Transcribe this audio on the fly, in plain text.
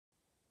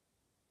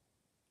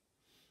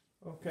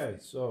Okay,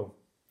 so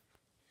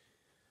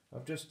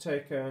I've just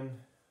taken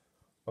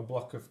a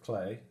block of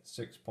clay,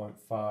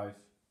 6.5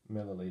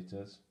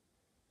 milliliters,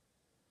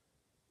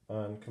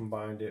 and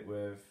combined it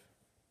with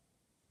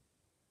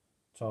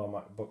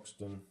tarmac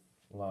Buxton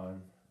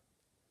lime,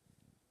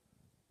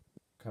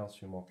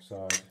 calcium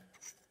oxide,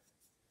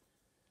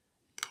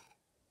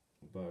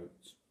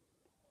 about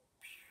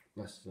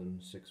less than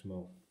 6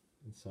 ml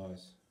in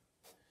size.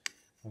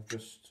 I've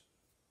just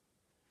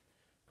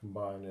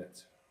combined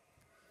it.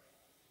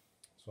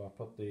 So I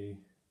put the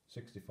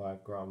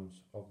 65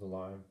 grams of the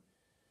lime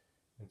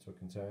into a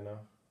container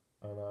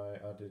and I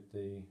added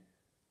the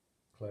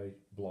clay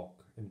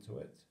block into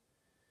it.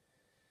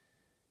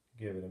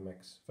 Gave it a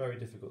mix. Very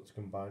difficult to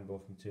combine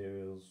both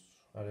materials.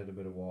 Added a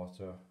bit of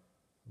water,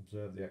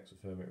 observed the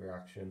exothermic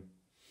reaction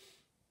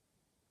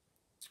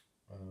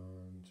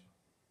and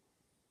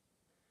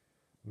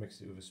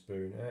mixed it with a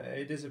spoon.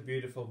 It is a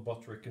beautiful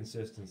buttery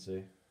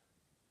consistency,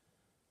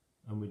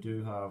 and we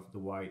do have the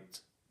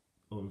white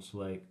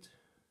unslaked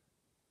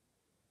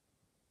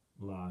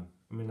lime.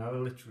 I mean, I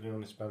literally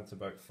only spent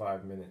about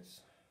 5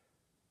 minutes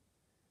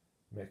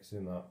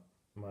mixing that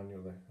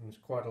manually, and it's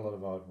quite a lot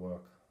of hard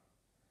work.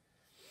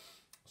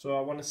 So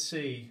I want to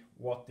see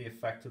what the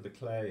effect of the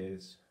clay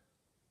is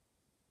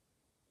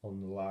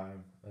on the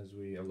lime as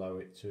we allow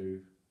it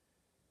to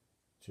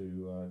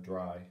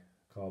dry,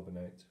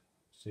 carbonate.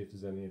 See if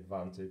there's any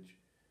advantage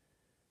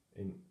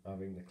in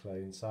having the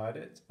clay inside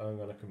it. I'm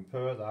going to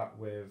compare that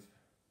with a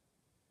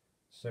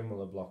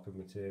similar block of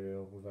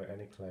material without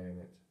any clay in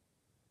it.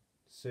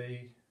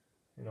 See,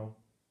 you know,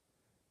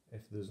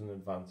 if there's an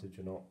advantage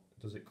or not.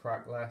 Does it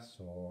crack less,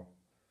 or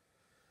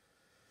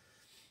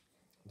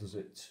does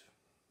it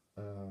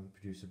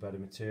produce a better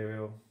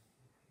material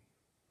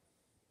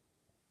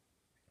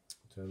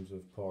in terms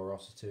of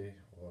porosity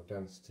or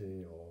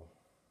density, or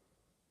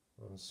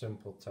a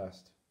simple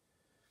test?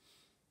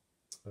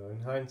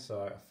 In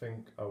hindsight, I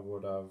think I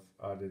would have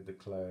added the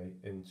clay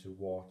into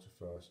water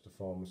first to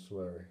form a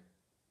slurry,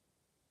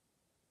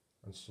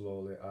 and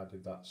slowly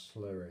added that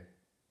slurry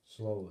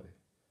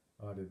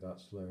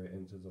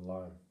into the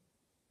lime.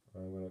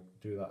 I'm going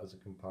to do that as a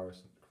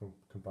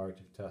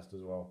comparative test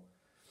as well.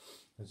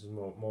 This is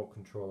more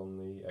control on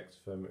the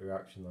exothermic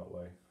reaction that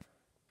way.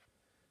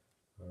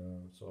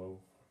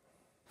 So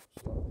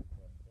slightly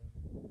question.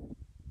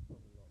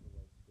 Probably not the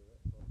way to do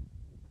it, but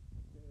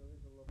material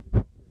is a lovely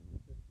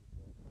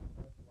consistency.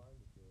 Nice lime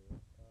material.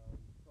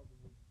 Probably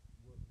would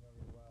work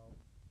very well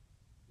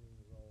being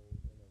rolled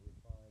in a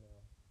refiner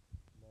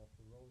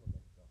mortar roller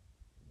mixer.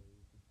 So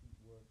you can keep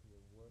working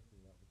and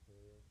working that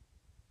material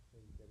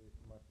until you get it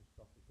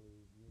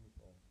microscopically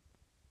uniform.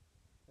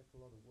 Takes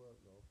a lot of work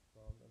though,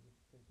 so I'm just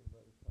thinking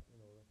about the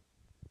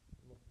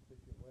most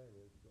efficient way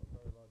is you've got a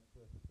very large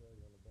surface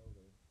area on a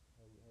building.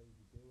 How would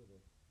you deal with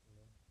this? You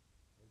know,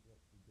 how do you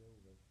actually deal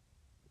with this?